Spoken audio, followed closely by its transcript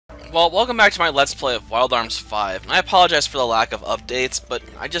Well, welcome back to my Let's Play of Wild Arms 5, and I apologize for the lack of updates, but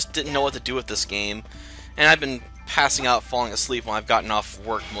I just didn't know what to do with this game, and I've been passing out, falling asleep when I've gotten off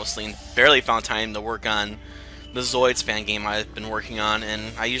work mostly, and barely found time to work on the Zoidspan game I've been working on,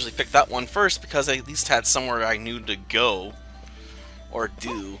 and I usually pick that one first because I at least had somewhere I knew to go, or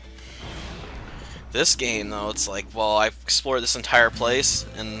do. This game, though, it's like, well, I've explored this entire place,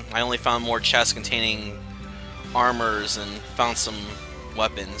 and I only found more chests containing armors and found some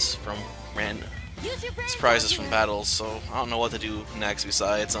weapons from random surprises from battles, so I don't know what to do next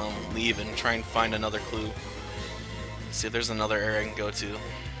besides leave and try and find another clue. See if there's another area I can go to.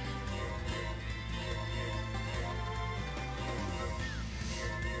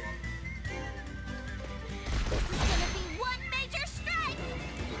 This is gonna be one major strike!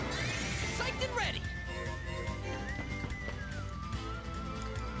 Psyched and ready!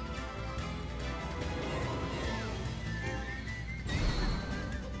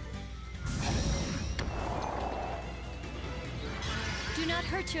 Do not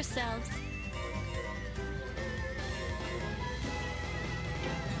hurt yourselves.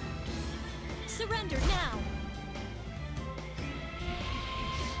 Surrender now!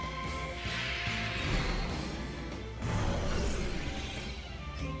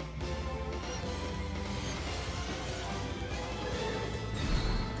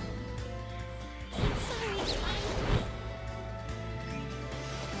 Sorry, it's fine.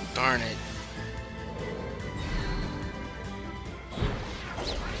 Darn it.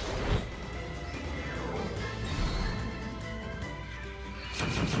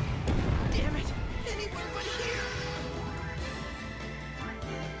 Damn it! Anywhere but here!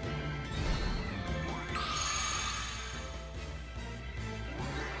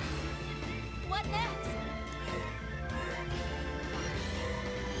 What next?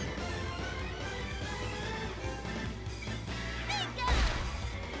 Bingo!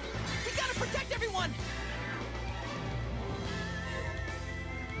 We gotta protect everyone!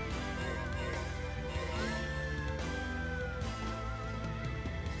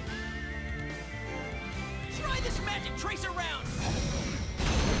 Try this magic tracer round!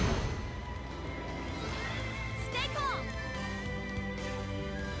 Stay calm!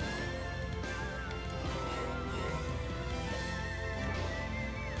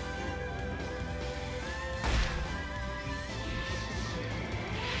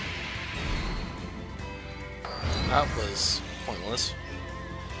 That was pointless.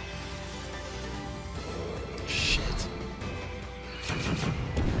 Shit.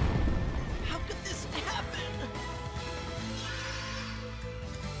 How could this happen?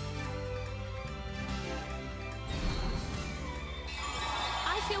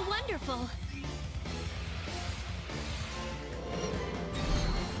 I feel wonderful.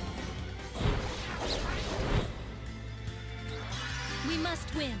 We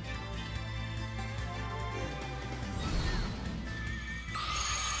must win.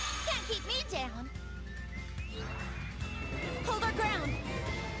 Can't keep me down. Hold our ground.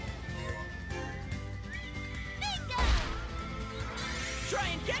 Bingo! Try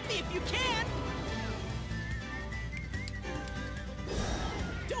and get me if you can!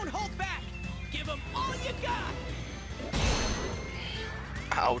 Don't hold back! Give them all you got!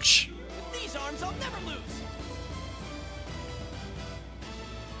 Ouch. With these arms, I'll never lose!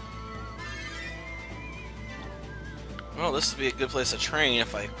 Well, this would be a good place to train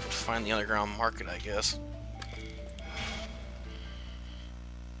if I could find the underground market, I guess.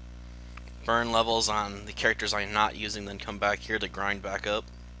 Burn levels on the characters I'm not using, then come back here to grind back up.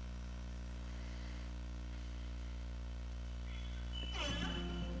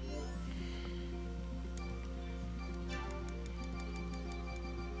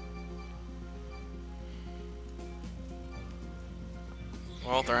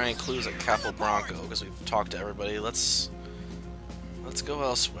 Well, there are any clues at Capo Bronco because we've talked to everybody. Let's go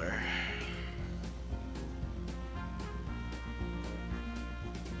elsewhere.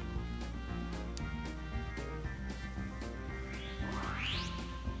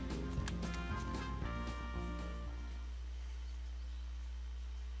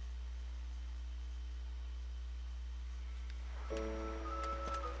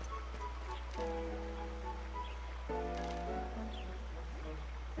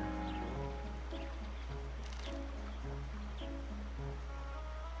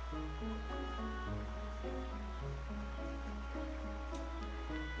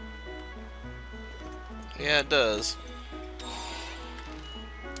 Yeah, it does.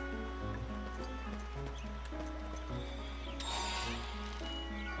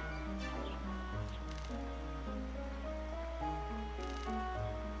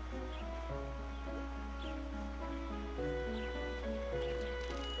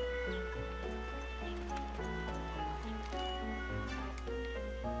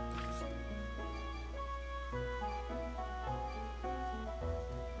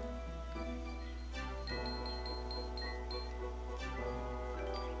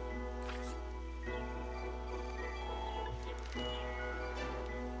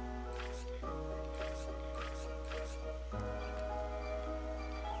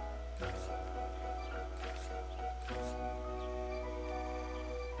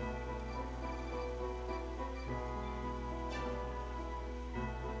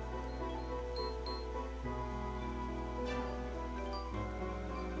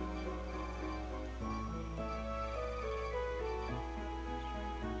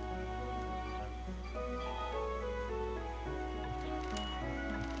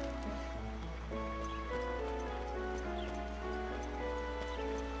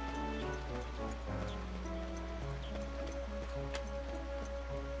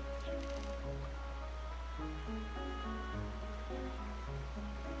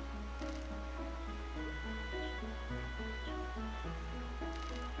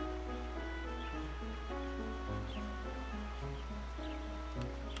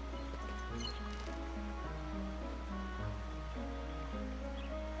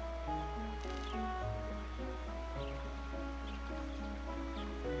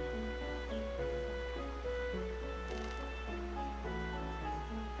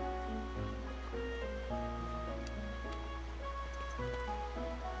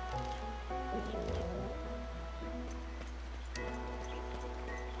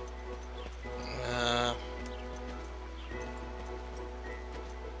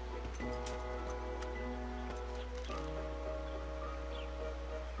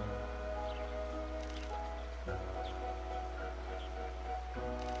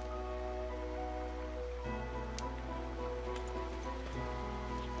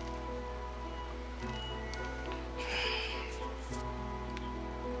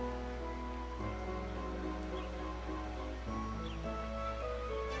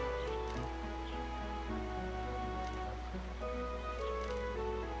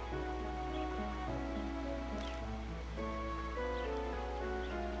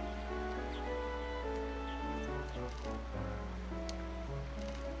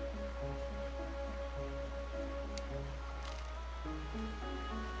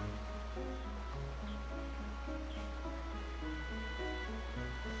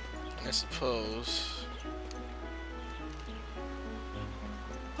 I suppose.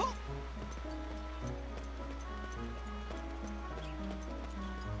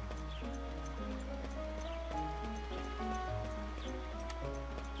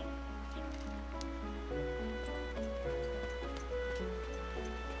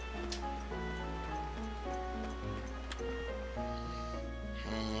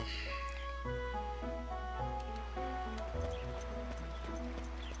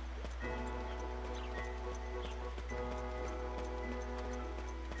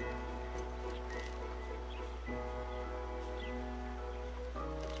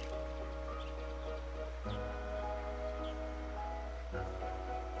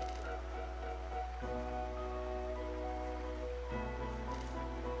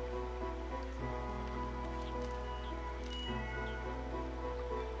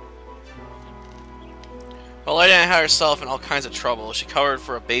 Well, Lady Diana had herself in all kinds of trouble. She covered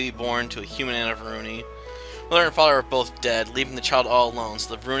for a baby born to a human and a Varuni. Mother and father were both dead, leaving the child all alone,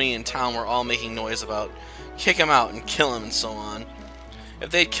 so the Varuni in town were all making noise about kick him out and kill him and so on. If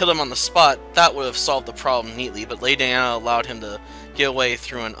they had killed him on the spot, that would have solved the problem neatly, but Lady Diana allowed him to get away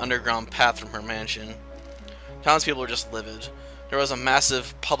through an underground path from her mansion. Townspeople were just livid. There was a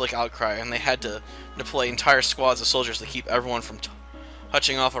massive public outcry, and they had to deploy entire squads of soldiers to keep everyone from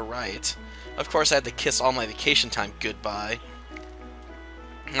touching off a riot. Of course, I had to kiss all my vacation time goodbye.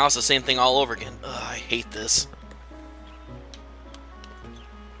 Now it's the same thing all over again. Ugh, I hate this.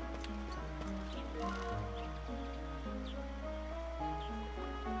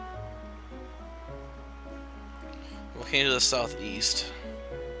 Looking to the southeast.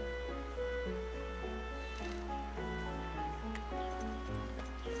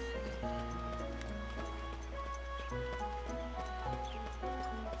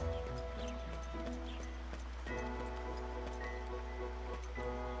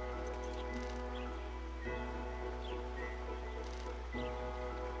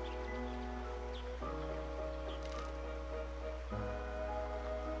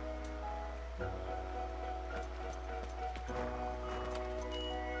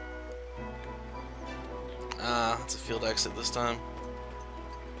 It's a field exit this time.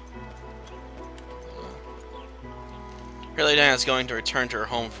 Here Lady Diana's going to return to her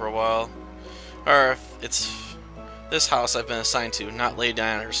home for a while. Or if it's this house I've been assigned to, not Lady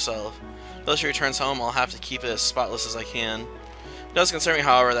Diana herself. Though she returns home, I'll have to keep it as spotless as I can. It does concern me,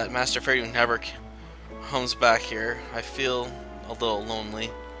 however, that Master Freddy never comes back here. I feel a little lonely.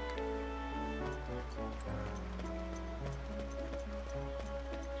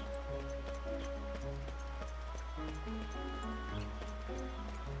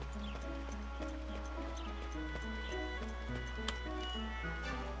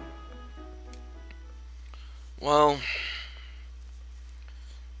 Well,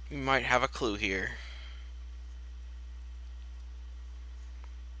 we might have a clue here.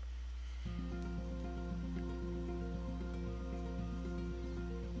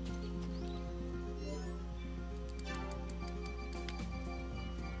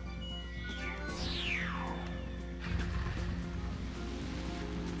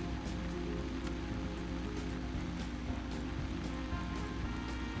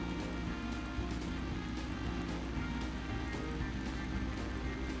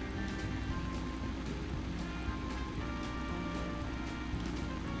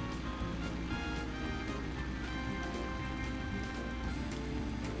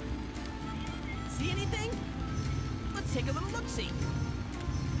 See anything? Let's take a little look-see.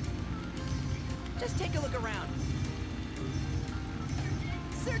 Just take a look around.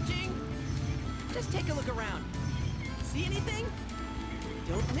 Searching! Just take a look around. See anything?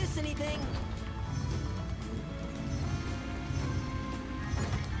 Don't miss anything.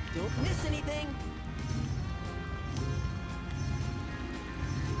 Don't miss anything.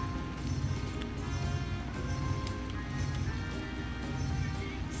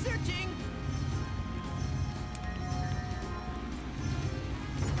 Searching!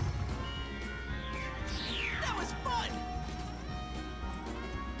 That was fun!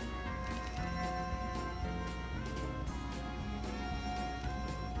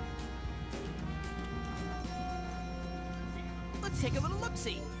 Let's take a little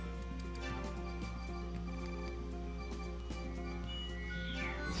look-see.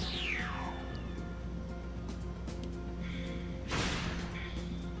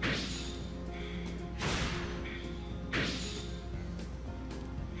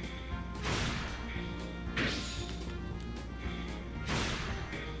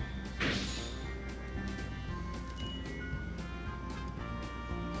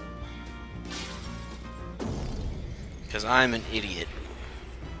 Because I'm an idiot.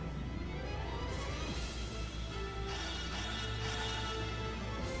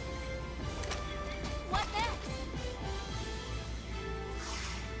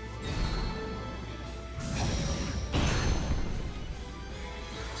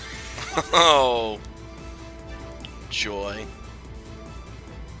 Oh, joy.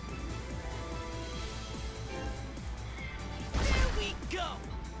 Here we go.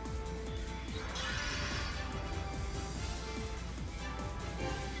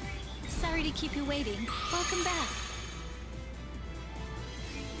 Sorry to keep you waiting. Welcome back.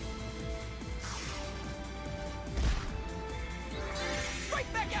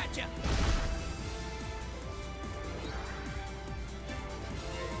 Right back at ya.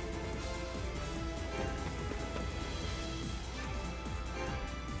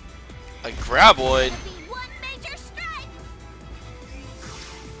 A graboid. Be one major strike.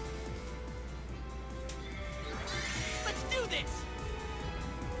 Let's do this.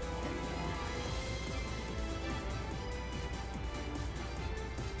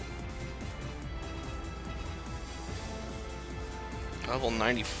 Level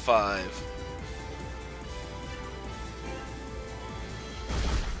 95.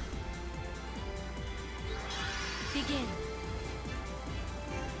 Begin.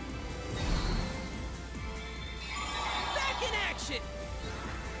 Back in action.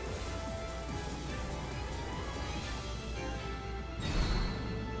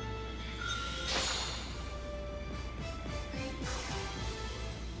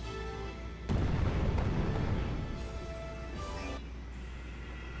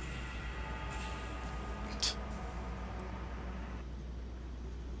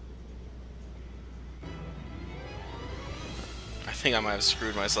 I think I might have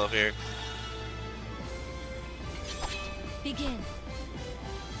screwed myself here. Begin.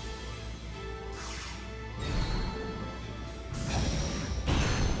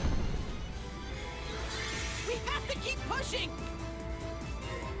 We have to keep pushing.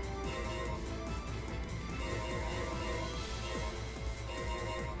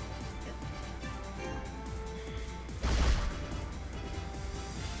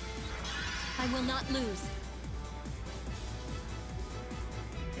 I will not lose.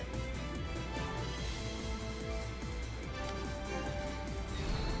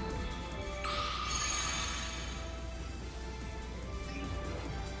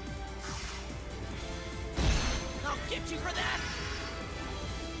 I'll get you for that.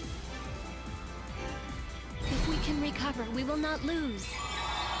 If we can recover, we will not lose.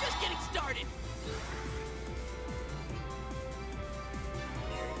 Just getting started.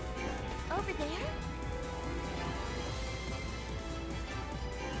 Over there?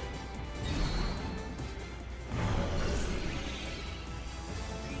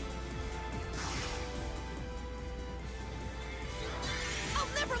 I'll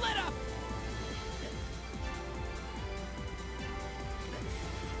never let up.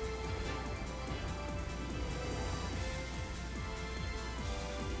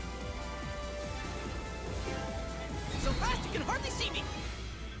 So fast you can hardly see me.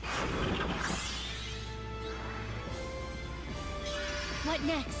 What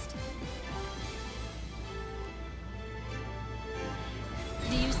next?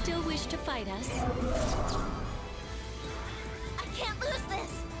 Do you still wish to fight us? I can't lose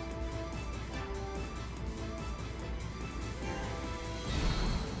this!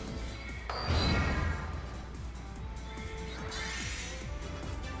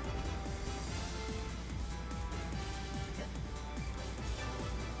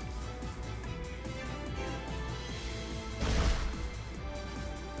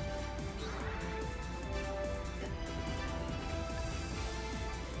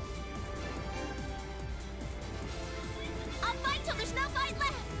 I'll fight till there's no fight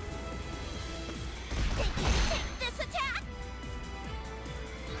left! Take this attack!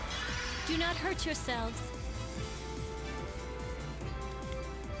 Do not hurt yourselves.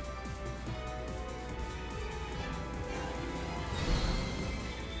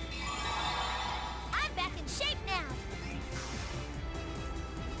 I'm back in shape now!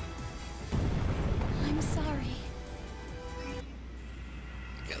 I'm sorry.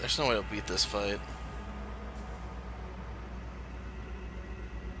 Yeah, there's no way to beat this fight.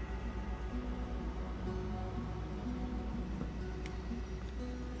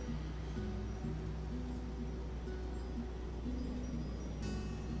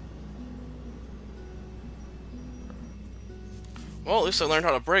 Well, at least I learned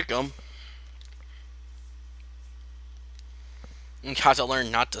how to break them. You got to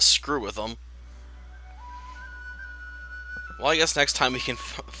learn not to screw with them. Well, I guess next time we can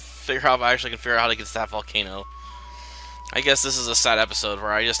figure out if I actually can figure out how to get to that volcano. I guess this is a sad episode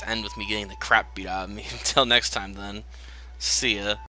where I just end with me getting the crap beat out of me. Until next time, then. See ya.